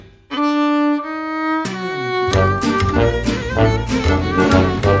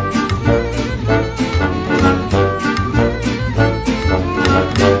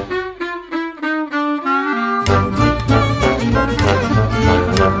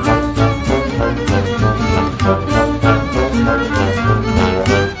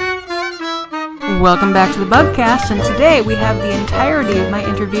Welcome back to the Bugcast, and today we have the entirety of my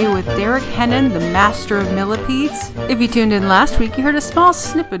interview with Derek Hennon, the master of millipedes. If you tuned in last week, you heard a small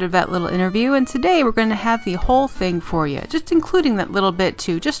snippet of that little interview, and today we're going to have the whole thing for you, just including that little bit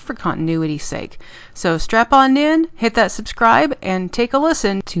too, just for continuity's sake. So strap on in, hit that subscribe, and take a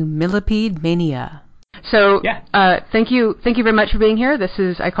listen to Millipede Mania. So, thank you very much for being here. This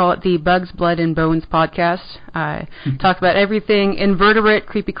is, I call it the Bugs, Blood, and Bones podcast. I talk about everything invertebrate,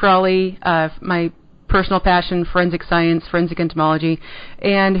 creepy crawly, my personal passion, forensic science, forensic entomology,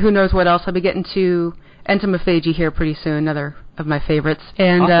 and who knows what else. I'll be getting to entomophagy here pretty soon, another of my favorites.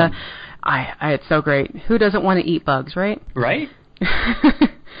 And awesome. It's so great. Who doesn't want to eat bugs, right? Right.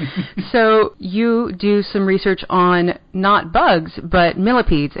 So you do some research on not bugs, but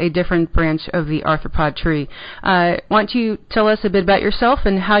millipedes, a different branch of the arthropod tree. Why don't you tell us a bit about yourself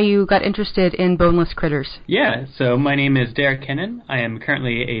and how you got interested in boneless critters? Yeah, so my name is Derek Hennon. I am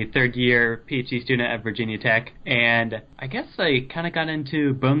currently a third-year PhD student at Virginia Tech, and I guess I kind of got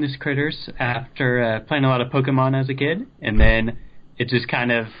into boneless critters after playing a lot of Pokemon as a kid, and then it just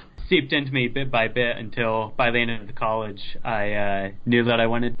kind of seeped into me bit by bit until by the end of the college I knew that I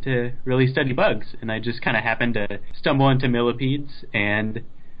wanted to really study bugs, and I just kind of happened to stumble into millipedes, and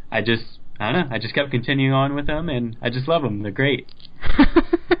I just kept continuing on with them, and I just love them. They're great.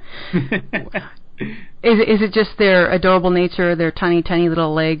 Is it just their adorable nature, their tiny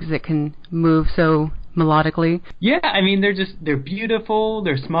little legs that can move so melodically? Yeah, I mean, they're beautiful,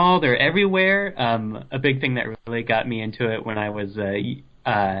 they're small, they're everywhere. A big thing that really got me into it when I was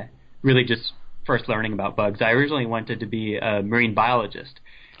really just first learning about bugs. I originally wanted to be a marine biologist,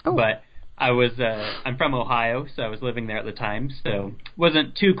 but I'm from Ohio, so I was living there at the time, so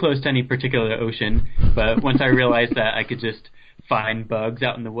wasn't too close to any particular ocean, but once I realized that I could just find bugs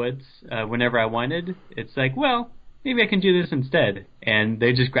out in the woods whenever I wanted, it's like, well, maybe I can do this instead, and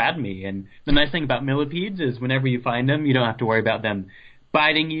they just grabbed me. And the nice thing about millipedes is whenever you find them, you don't have to worry about them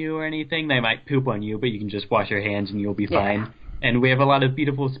biting you or anything. They might poop on you, but you can just wash your hands and you'll be fine. And we have a lot of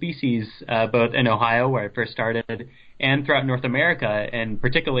beautiful species, both in Ohio, where I first started, and throughout North America, and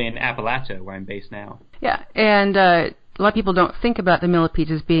particularly in Appalachia, where I'm based now. Yeah, and a lot of people don't think about the millipedes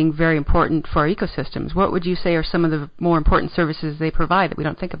as being very important for our ecosystems. What would you say are some of the more important services they provide that we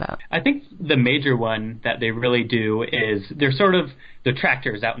don't think about? I think the major one that they really do is they're sort of the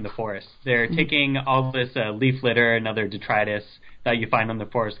tractors out in the forest. They're taking all this leaf litter and other detritus that you find on the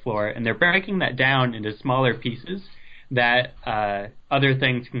forest floor, and they're breaking that down into smaller pieces that other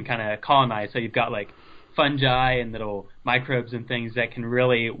things can kind of colonize. So you've got like fungi and little microbes and things that can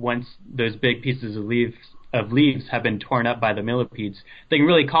really, once those big pieces of leaves have been torn up by the millipedes, they can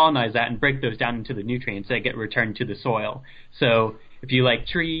really colonize that and break those down into the nutrients that get returned to the soil. So if you like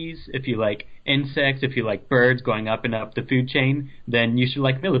trees, if you like insects, if you like birds going up and up the food chain, then you should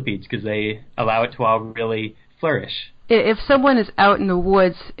like millipedes because they allow it to all really flourish. If someone is out in the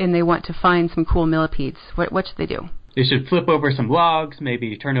woods and they want to find some cool millipedes, what should they do? They should flip over some logs,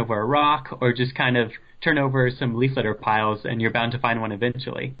 maybe turn over a rock, or just kind of turn over some leaf litter piles, and you're bound to find one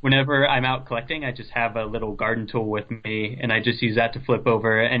eventually. Whenever I'm out collecting, I just have a little garden tool with me, and I just use that to flip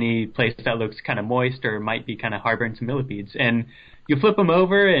over any place that looks kind of moist or might be kind of harboring some millipedes. And you flip them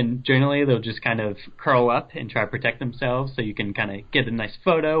over, and generally they'll just kind of curl up and try to protect themselves, so you can kind of get a nice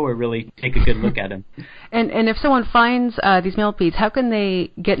photo or really take a good look at them. And if someone finds these millipedes, how can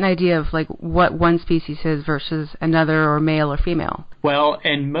they get an idea of like what one species is versus another, or male or female? Well,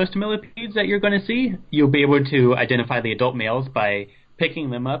 in most millipedes that you're going to see, you'll be able to identify the adult males by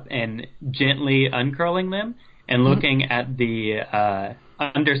picking them up and gently uncurling them and looking at the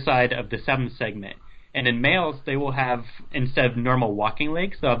underside of the seventh segment. And in males, they will have, instead of normal walking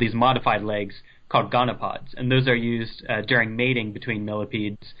legs, they'll have these modified legs called gonopods. And those are used during mating between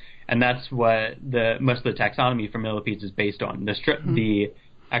millipedes. And that's what most of the taxonomy for millipedes is based on, the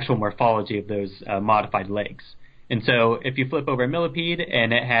actual morphology of those modified legs. And so if you flip over a millipede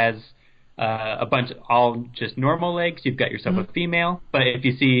and it has a bunch of all just normal legs, you've got yourself a female. But if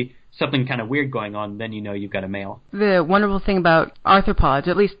you see something kind of weird going on, then you know you've got a male. The wonderful thing about arthropods,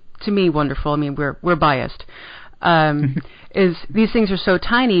 at least to me wonderful, I mean we're biased, is these things are so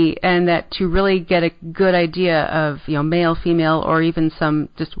tiny, and that to really get a good idea of male, female, or even some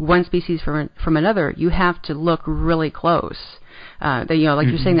just one species from another, you have to look really close. Like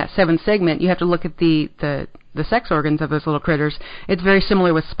you're saying, that seventh segment, you have to look at the sex organs of those little critters. It's very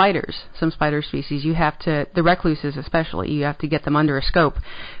similar with spiders. Some spider species, you have to, the recluses especially, you have to get them under a scope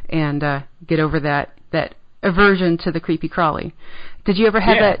and get over that aversion to the creepy crawly. Did you ever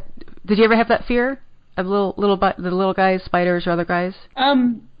have that? Did you ever have that fear of the little guys, spiders, or other guys?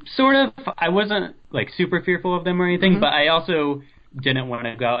 Sort of. I wasn't like super fearful of them or anything, but I also didn't want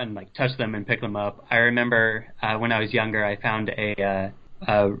to go out and like touch them and pick them up. I remember when I was younger, I found a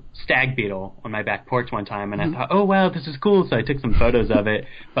stag beetle on my back porch one time, and I thought, oh wow, this is cool. So I took some photos of it,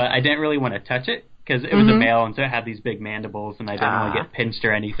 but I didn't really want to touch it because it was a male, and so it had these big mandibles, and I didn't want to get pinched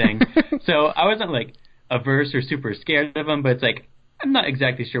or anything. So I wasn't like averse or super scared of them, but it's like I'm not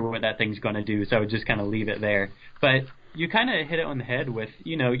exactly sure what that thing's going to do, so I would just kind of leave it there. But you kind of hit it on the head with,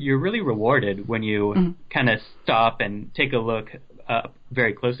 you're really rewarded when you kind of stop and take a look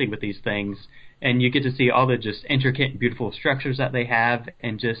very closely with these things, and you get to see all the just intricate and beautiful structures that they have,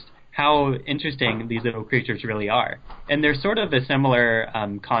 and just how interesting these little creatures really are. And there's sort of a similar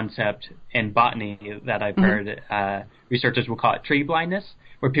concept in botany that I've heard researchers will call it tree blindness,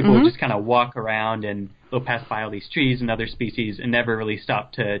 where people will just kind of walk around and they'll pass by all these trees and other species and never really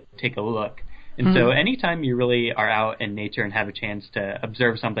stop to take a look. And so anytime you really are out in nature and have a chance to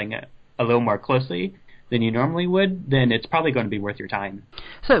observe something a little more closely than you normally would, then it's probably going to be worth your time.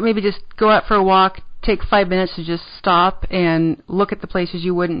 So maybe just go out for a walk, take 5 minutes to just stop and look at the places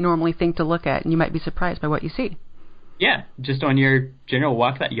you wouldn't normally think to look at, and you might be surprised by what you see. Yeah, just on your general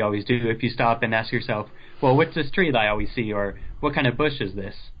walk that you always do, if you stop and ask yourself, well, what's this tree that I always see, or what kind of bush is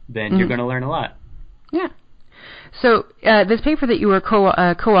this, then you're going to learn a lot. Yeah. So this paper that you were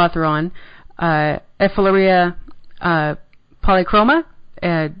co-author on, Ephemeria polychroma,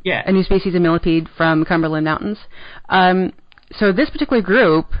 a new species of millipede from Cumberland Mountains. So this particular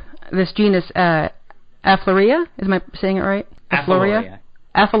group, this genus Apheloria, am I saying it right? Apheloria.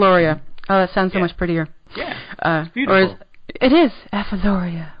 Apheloria. Oh, that sounds so much prettier. Yeah, it's beautiful. It is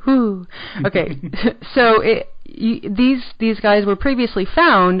Apheloria. Woo. Okay, so these guys were previously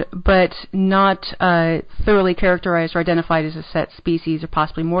found, but not thoroughly characterized or identified as a set species, or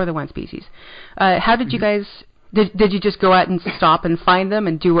possibly more than one species. How did you guys? Did you just go out and stop and find them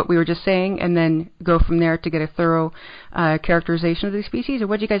and do what we were just saying, and then go from there to get a thorough characterization of these species, or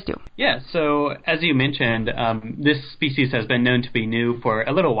what did you guys do? Yeah, so as you mentioned, this species has been known to be new for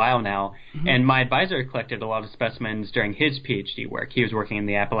a little while now, and my advisor collected a lot of specimens during his PhD work. He was working in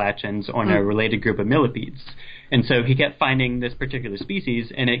the Appalachians on a related group of millipedes, and so he kept finding this particular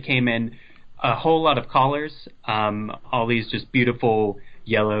species, and it came in a whole lot of colors, all these just beautiful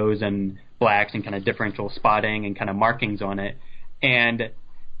yellows and blacks and kind of differential spotting and kind of markings on it. And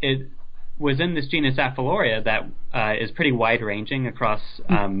it was in this genus Apheloria that is pretty wide-ranging across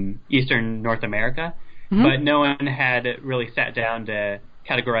eastern North America, but no one had really sat down to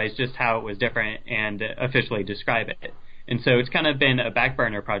categorize just how it was different and officially describe it. And so it's kind of been a back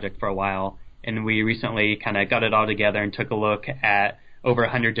burner project for a while, and we recently kind of got it all together and took a look at over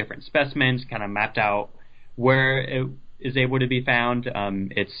 100 different specimens, kind of mapped out where it is able to be found,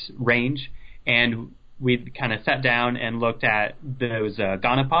 its range, and we kind of sat down and looked at those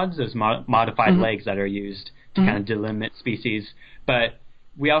gonopods, those modified legs that are used to kind of delimit species. But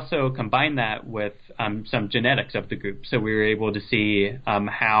we also combined that with some genetics of the group, so we were able to see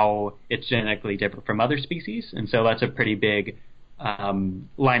how it's genetically different from other species, and so that's a pretty big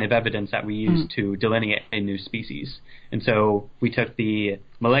line of evidence that we use to delineate a new species. And so we took the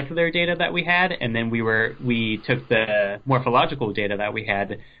molecular data that we had, and then we took the morphological data that we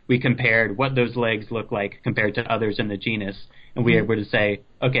had. We compared what those legs look like compared to others in the genus, and we were able to say,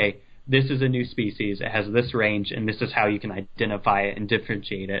 okay, this is a new species, it has this range, and this is how you can identify it and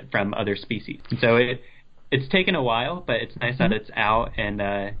differentiate it from other species. And so it's taken a while, but it's nice that it's out, and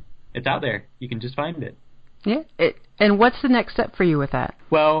it's out there. You can just find it. Yeah. And what's the next step for you with that?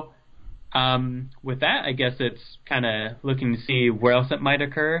 Well, with that, I guess it's kind of looking to see where else it might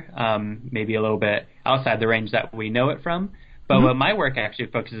occur, maybe a little bit outside the range that we know it from. But what my work actually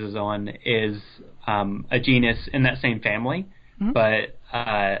focuses on is a genus in that same family, but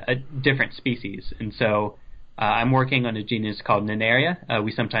a different species. And so I'm working on a genus called Nanaria.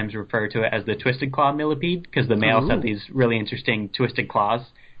 We sometimes refer to it as the twisted claw millipede because the males have these really interesting twisted claws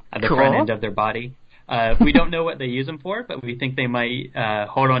at the front end of their body. We don't know what they use them for, but we think they might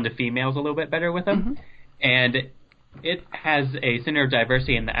hold on to females a little bit better with them. And it has a center of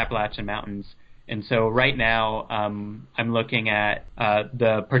diversity in the Appalachian Mountains. And so right now I'm looking at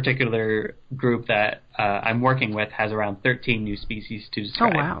the particular group that I'm working with has around 13 new species to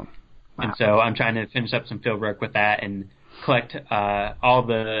describe. Oh, wow. And so I'm trying to finish up some field work with that and collect all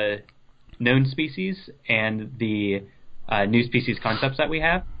the known species and the new species concepts that we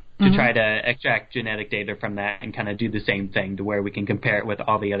have, to try to extract genetic data from that and kind of do the same thing to where we can compare it with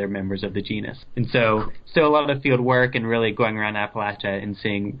all the other members of the genus. And so still a lot of field work and really going around Appalachia and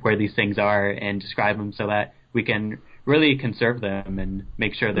seeing where these things are and describe them so that we can really conserve them and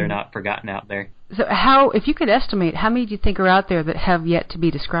make sure they're not forgotten out there. So if you could estimate, how many do you think are out there that have yet to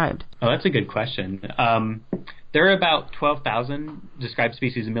be described? Oh, that's a good question. there are about 12,000 described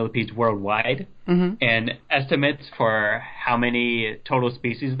species of millipedes worldwide, and estimates for how many total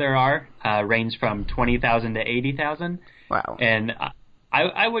species there are range from 20,000 to 80,000. Wow. And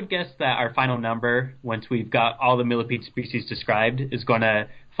I would guess that our final number, once we've got all the millipede species described, is going to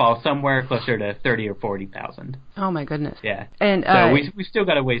fall somewhere closer to 30 or 40,000. Oh my goodness. Yeah. And so we still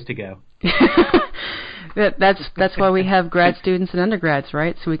got a ways to go. That's why we have grad students and undergrads,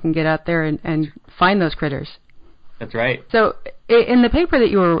 right? So we can get out there and find those critters. That's right. So in the paper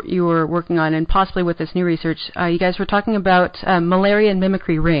that you were working on, and possibly with this new research, you guys were talking about Müllerian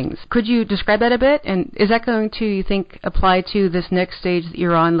mimicry rings. Could you describe that a bit? And is that going to, you think, apply to this next stage that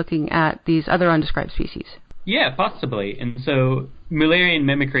you're on, looking at these other undescribed species? Yeah, possibly. And so Müllerian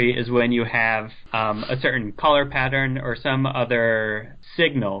mimicry is when you have a certain color pattern or some other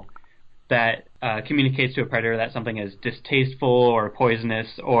signal that communicates to a predator that something is distasteful or poisonous,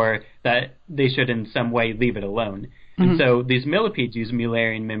 or that they should in some way leave it alone. And so these millipedes use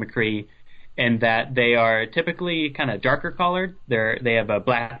Müllerian mimicry in that they are typically kind of darker colored. They have a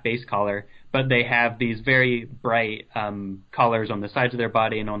black base color, but they have these very bright colors on the sides of their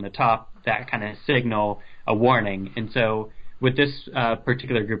body and on the top that kind of signal a warning. And so with this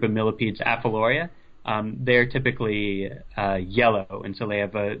particular group of millipedes, Apheloria, they're typically yellow, and so they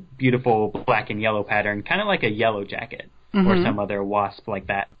have a beautiful black and yellow pattern, kind of like a yellow jacket or some other wasp like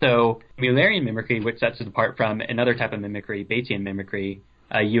that. So Müllerian mimicry, which sets it apart from another type of mimicry, Batesian mimicry,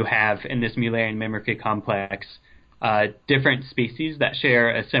 you have in this Müllerian mimicry complex different species that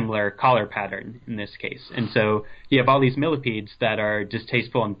share a similar collar pattern in this case. And so you have all these millipedes that are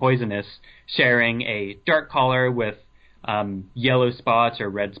distasteful and poisonous sharing a dark collar with yellow spots or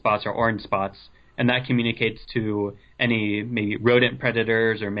red spots or orange spots. And that communicates to any maybe rodent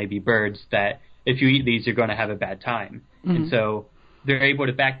predators or maybe birds that if you eat these, you're going to have a bad time. And so they're able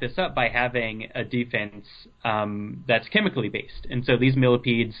to back this up by having a defense that's chemically based. And so these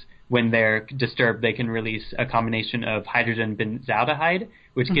millipedes, when they're disturbed, they can release a combination of hydrogen benzaldehyde,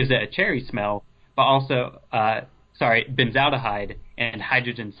 which gives it a cherry smell, but also, benzaldehyde and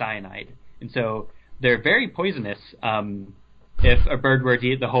hydrogen cyanide. And so they're very poisonous. If a bird were to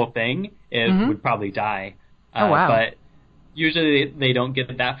eat the whole thing, it would probably die. Oh, wow. But usually they don't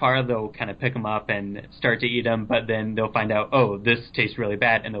get that far. They'll kind of pick them up and start to eat them, but then they'll find out, oh, this tastes really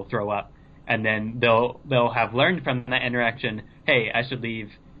bad, and they'll throw up. And then they'll have learned from that interaction, hey, I should leave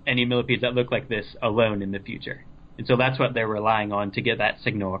any millipedes that look like this alone in the future. And so that's what they're relying on to get that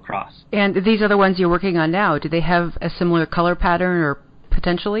signal across. And these are the ones you're working on now. Do they have a similar color pattern or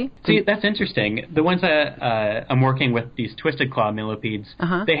potentially? See, that's interesting. The ones that I'm working with, these twisted claw millipedes,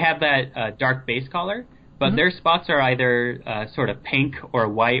 they have that dark base color, but their spots are either sort of pink or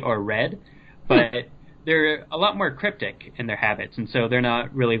white or red, but they're a lot more cryptic in their habits, and so they're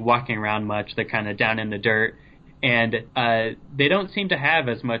not really walking around much. They're kind of down in the dirt, and they don't seem to have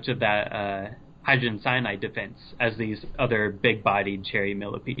as much of that hydrogen cyanide defense as these other big-bodied cherry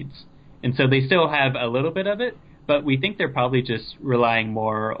millipedes. And so they still have a little bit of it, but we think they're probably just relying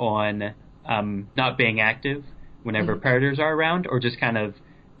more on not being active whenever predators are around, or just kind of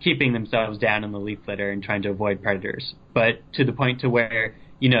keeping themselves down in the leaf litter and trying to avoid predators. But to the point to where,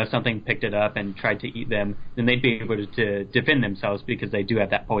 if something picked it up and tried to eat them, then they'd be able to defend themselves because they do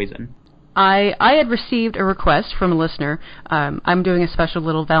have that poison. I had received a request from a listener. I'm doing a special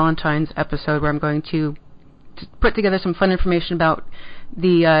little Valentine's episode where I'm going to put together some fun information about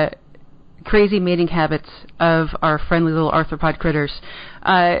the crazy mating habits of our friendly little arthropod critters.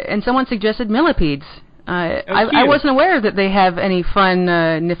 And someone suggested millipedes. I wasn't aware that they have any fun,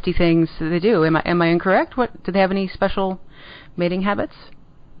 nifty things that they do. Am I incorrect? Do they have any special mating habits?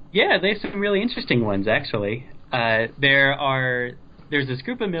 Yeah, they have some really interesting ones, actually. There's this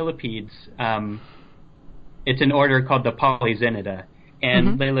group of millipedes. It's an order called the Polyxenida,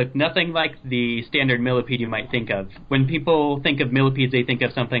 and they look nothing like the standard millipede you might think of. When people think of millipedes, they think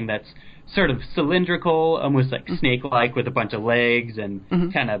of something that's sort of cylindrical, almost like snake-like, with a bunch of legs and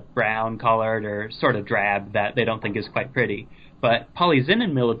kind of brown-colored or sort of drab that they don't think is quite pretty. But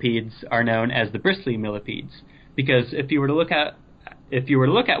polyxenin millipedes are known as the bristly millipedes, because if you were to look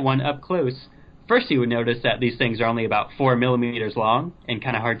at one up close, first you would notice that these things are only about 4 millimeters long and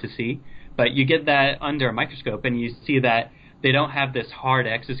kind of hard to see. But you get that under a microscope and you see that they don't have this hard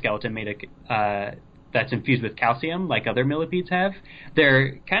exoskeleton made of that's infused with calcium like other millipedes have.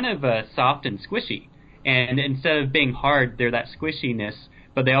 They're kind of soft and squishy. And instead of being hard, they're that squishiness,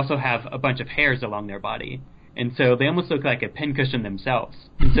 but they also have a bunch of hairs along their body. And so they almost look like a pincushion themselves.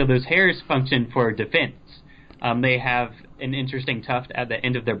 And so those hairs function for defense. They have an interesting tuft at the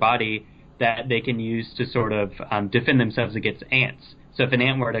end of their body that they can use to sort of defend themselves against ants. So if an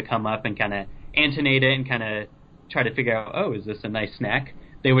ant were to come up and kind of antinate it and kind of try to figure out, oh, is this a nice snack?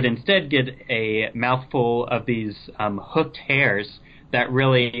 They would instead get a mouthful of these hooked hairs that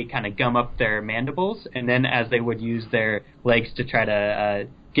really kind of gum up their mandibles, and then as they would use their legs to try to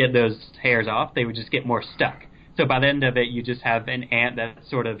get those hairs off, they would just get more stuck. So by the end of it, you just have an ant that's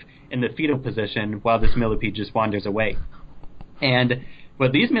sort of in the fetal position while this millipede just wanders away. And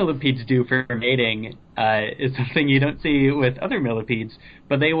what these millipedes do for mating is something you don't see with other millipedes,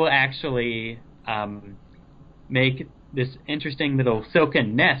 but they will actually make this interesting little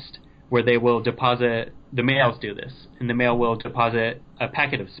silken nest where they will deposit, the males do this, and the male will deposit a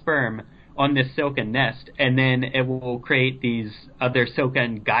packet of sperm on this silken nest, and then it will create these other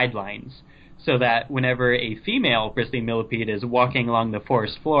silken guidelines so that whenever a female bristly millipede is walking along the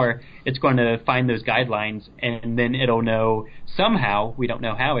forest floor, it's going to find those guidelines, and then it'll know somehow, we don't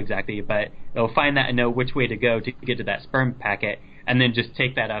know how exactly, but it'll find that and know which way to go to get to that sperm packet, and then just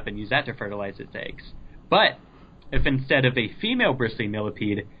take that up and use that to fertilize its eggs. But if instead of a female bristly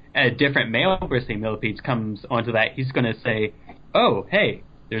millipede, a different male bristly millipede comes onto that, he's going to say, oh, hey,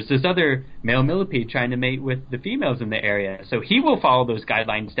 there's this other male millipede trying to mate with the females in the area. So he will follow those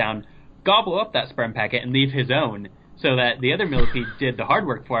guidelines down, gobble up that sperm packet, and leave his own, so that the other millipede did the hard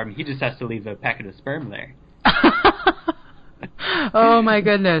work for him. He just has to leave a packet of sperm there. Oh, my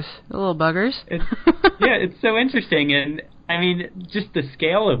goodness. The little buggers. Yeah, it's so interesting. And, I mean, just the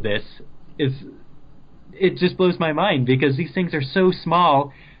scale of this it just blows my mind, because these things are so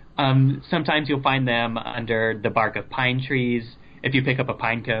small. Sometimes you'll find them under the bark of pine trees. If you pick up a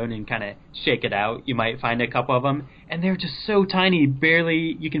pine cone and kind of shake it out, you might find a couple of them. And they're just so tiny,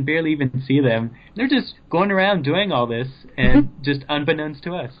 you can barely even see them. They're just going around doing all this, and just unbeknownst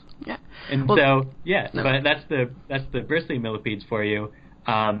to us. Yeah. And well, so, yeah, no. But that's the bristly millipedes for you.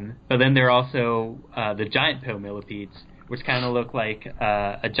 But then there are also the giant pill millipedes, which kind of look like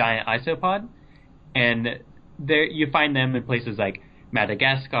a giant isopod. And there you find them in places like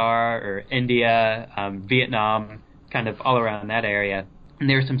Madagascar or India, Vietnam, kind of all around that area. And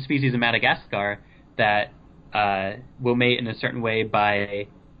there are some species of Madagascar that will mate in a certain way by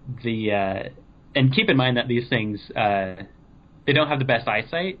and keep in mind that these things, they don't have the best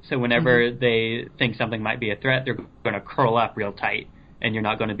eyesight, so whenever they think something might be a threat, they're going to curl up real tight, and you're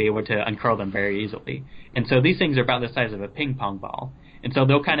not going to be able to uncurl them very easily. And so these things are about the size of a ping pong ball. And so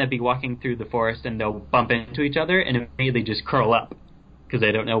they'll kind of be walking through the forest, and they'll bump into each other and immediately just curl up because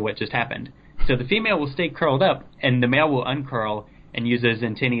they don't know what just happened. So the female will stay curled up, and the male will uncurl and use his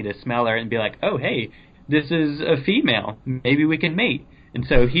antennae to smell her and be like, oh, hey, this is a female. Maybe we can mate. And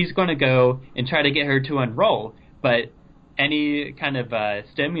so he's going to go and try to get her to unroll, but any kind of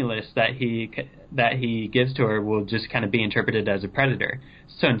stimulus that he gives to her will just kind of be interpreted as a predator.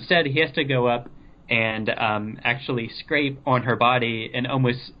 So instead, he has to go up and actually scrape on her body and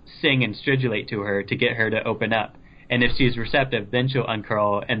almost sing and stridulate to her to get her to open up. And if she's receptive, then she'll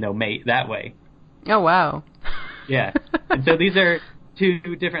uncurl and they'll mate that way. Oh, wow. Yeah. And so these are two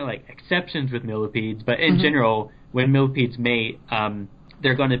different exceptions with millipedes, but in general, when millipedes mate,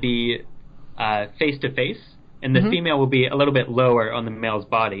 they're going to be face to face, and the female will be a little bit lower on the male's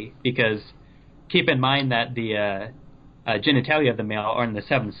body, because keep in mind that the genitalia of the male are in the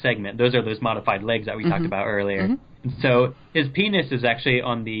seventh segment. Those are those modified legs that we talked about earlier. And so his penis is actually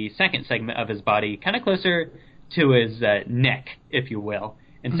on the second segment of his body, kind of closer to his neck, if you will.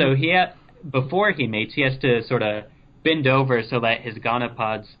 And so before he mates, he has to sort of bend over so that his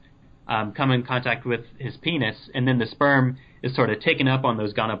gonopods come in contact with his penis, and then the sperm is sort of taken up on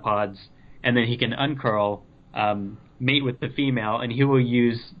those gonopods, and then he can uncurl, mate with the female, and he will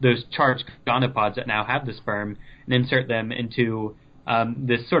use those charged gonopods that now have the sperm and insert them into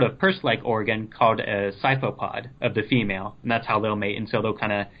this sort of purse-like organ called a cyphopod of the female, and that's how they'll mate. And so they'll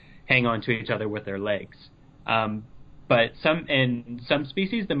kind of hang on to each other with their legs. But in some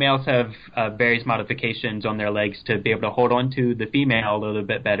species, the males have various modifications on their legs to be able to hold on to the female a little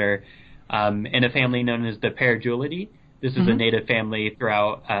bit better. In a family known as the Parajulidae, this is a native family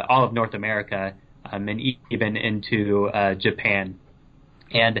throughout all of North America, and even into Japan.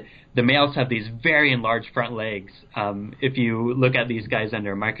 And the males have these very enlarged front legs. If you look at these guys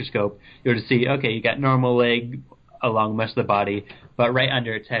under a microscope, you'll just see, okay, you got normal leg along most of the body, but right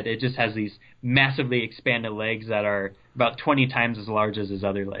under its head, it just has these massively expanded legs that are about 20 times as large as his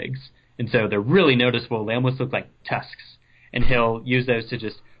other legs. And so they're really noticeable. They almost look like tusks. And he'll use those to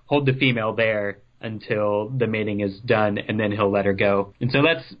just hold the female there until the mating is done, and then he'll let her go. And so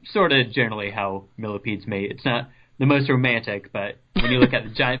that's sort of generally how millipedes mate. It's not the most romantic, but when you look at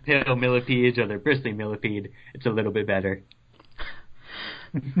the giant pill millipedes or the bristly millipede, it's a little bit better.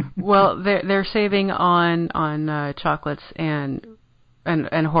 Well, they're saving on chocolates and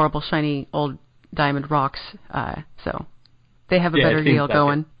horrible shiny old diamond rocks. So they have a Yeah, better it seems deal like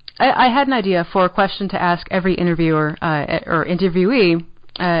going. I had an idea for a question to ask every interviewer or interviewee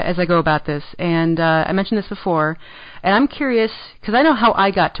as I go about this, and I mentioned this before, and I'm curious, because I know how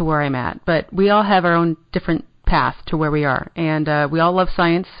I got to where I'm at, but we all have our own different path to where we are, and we all love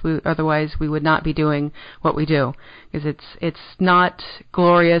science, otherwise we would not be doing what we do, because it's not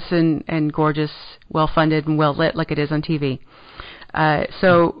glorious and gorgeous, well-funded and well-lit like it is on TV.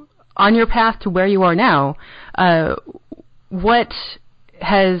 So on your path to where you are now, what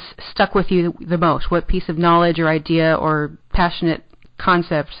has stuck with you the most? What piece of knowledge or idea or passionate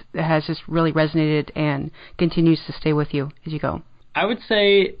concept has just really resonated and continues to stay with you as you go? I would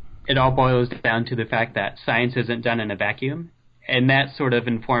say it all boils down to the fact that science isn't done in a vacuum, and that sort of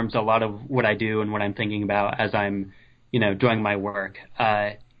informs a lot of what I do and what I'm thinking about as I'm, doing my work.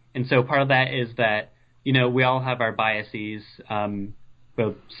 And so part of that is that, we all have our biases,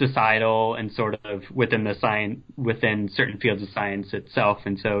 both societal and sort of within certain fields of science itself,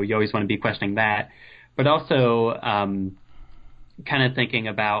 and so you always want to be questioning that, but also kind of thinking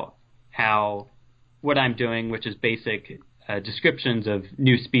about how what I'm doing, which is basic descriptions of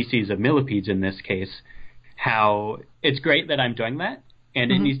new species of millipedes in this case, how it's great that I'm doing that,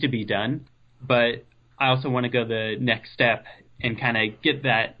 and it needs to be done, but I also want to go the next step and kind of get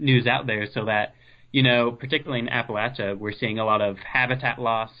that news out there so that, particularly in Appalachia, we're seeing a lot of habitat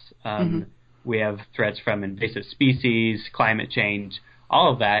loss. We have threats from invasive species, climate change,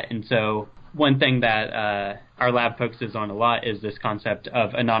 all of that. And so one thing that our lab focuses on a lot is this concept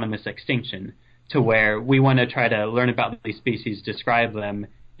of anonymous extinction, to where we want to try to learn about these species, describe them,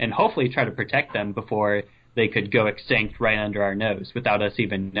 and hopefully try to protect them before they could go extinct right under our nose without us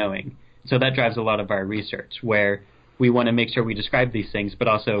even knowing. So that drives a lot of our research, where we want to make sure we describe these things, but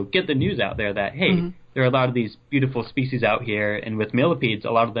also get the news out there that, hey, there are a lot of these beautiful species out here, and with millipedes,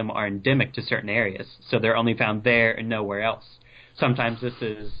 a lot of them are endemic to certain areas, so they're only found there and nowhere else. Sometimes this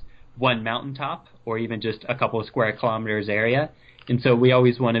is one mountaintop or even just a couple of square kilometers area, and so we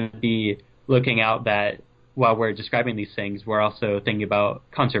always want to be looking out that while we're describing these things, we're also thinking about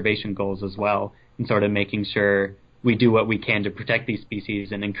conservation goals as well, and sort of making sure we do what we can to protect these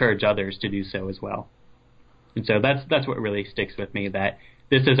species and encourage others to do so as well. And so that's what really sticks with me, that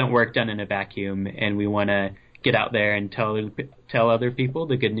this isn't work done in a vacuum, and we want to get out there and tell other people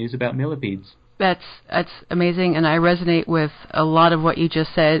the good news about millipedes. That's amazing, and I resonate with a lot of what you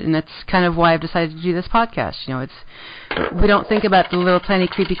just said, and that's kind of why I've decided to do this podcast. We don't think about the little tiny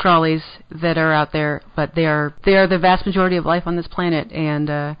creepy crawlies that are out there, but they are the vast majority of life on this planet,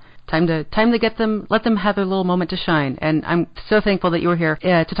 and time to get them, let them have their little moment to shine. And I'm so thankful that you were here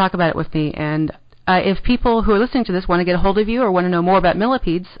to talk about it with me. And if people who are listening to this want to get a hold of you or want to know more about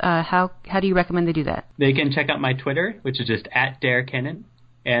millipedes, how do you recommend they do that? They can check out my Twitter, which is just @DerekHennon.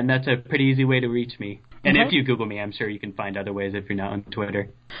 And that's a pretty easy way to reach me. And if you Google me, I'm sure you can find other ways if you're not on Twitter.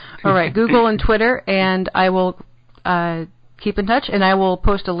 All right, Google and Twitter, and I will keep in touch, and I will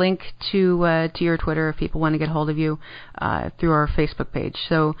post a link to your Twitter if people want to get hold of you through our Facebook page.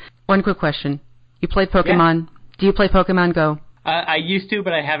 So one quick question. You played Pokemon. Yeah. Do you play Pokemon Go? I used to,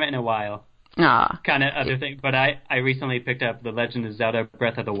 but I haven't in a while. Kind of other thing. But I recently picked up The Legend of Zelda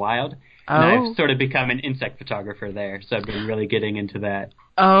Breath of the Wild, and I've sort of become an insect photographer there, so I've been really getting into that.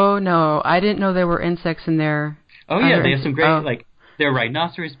 Oh, no. I didn't know there were insects in there. Oh, yeah. They have some great, there are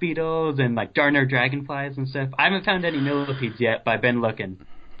rhinoceros beetles and, Darner dragonflies and stuff. I haven't found any millipedes yet, but I've been looking.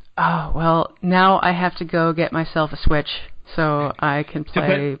 Oh, well, now I have to go get myself a Switch so I can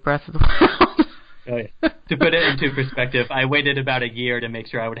play Breath of the Wild. Oh, yeah. To put it into perspective, I waited about a year to make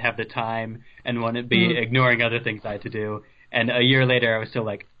sure I would have the time and wouldn't be ignoring other things I had to do. And a year later, I was still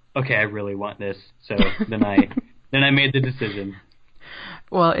like, okay, I really want this. So then I made the decision.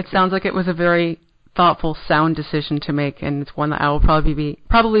 Well, it sounds like it was a very thoughtful, sound decision to make, and it's one that I will probably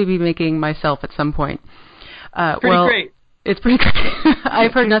be making myself at some point. Pretty great. It's pretty great.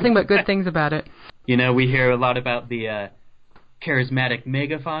 I've heard nothing but good things about it. We hear a lot about the charismatic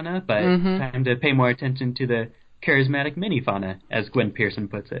megafauna, but time to pay more attention to the charismatic minifauna, as Gwen Pearson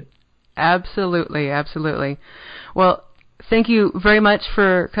puts it. Absolutely, absolutely. Well, thank you very much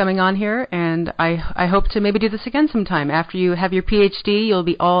for coming on here, and I hope to maybe do this again sometime. After you have your PhD, you'll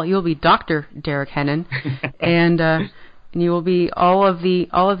be Dr. Derek Hennon, and you will be all of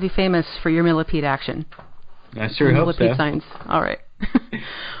the famous for your millipede action. I sure hope so. Millipede science. All right.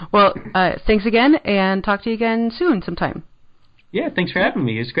 Well, thanks again, and talk to you again soon sometime. Yeah, thanks for having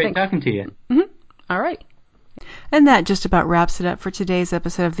me. It was great talking to you. All right. And that just about wraps it up for today's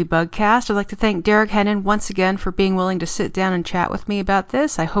episode of the Bugcast. I'd like to thank Derek Hennon once again for being willing to sit down and chat with me about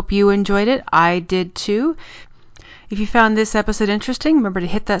this. I hope you enjoyed it. I did too. If you found this episode interesting, remember to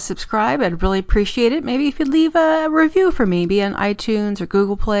hit that subscribe. I'd really appreciate it. Maybe if you'd leave a review for me, be on iTunes or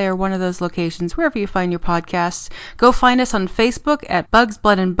Google Play or one of those locations, wherever you find your podcasts. Go find us on Facebook at Bugs,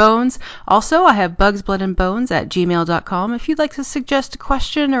 Blood, and Bones. Also, I have bugsbloodandbones@gmail.com. If you'd like to suggest a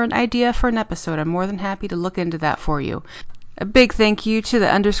question or an idea for an episode, I'm more than happy to look into that for you. A big thank you to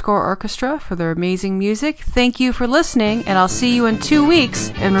the Underscore Orchestra for their amazing music. Thank you for listening, and I'll see you in 2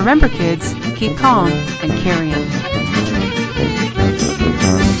 weeks. And remember, kids, keep calm and carry on.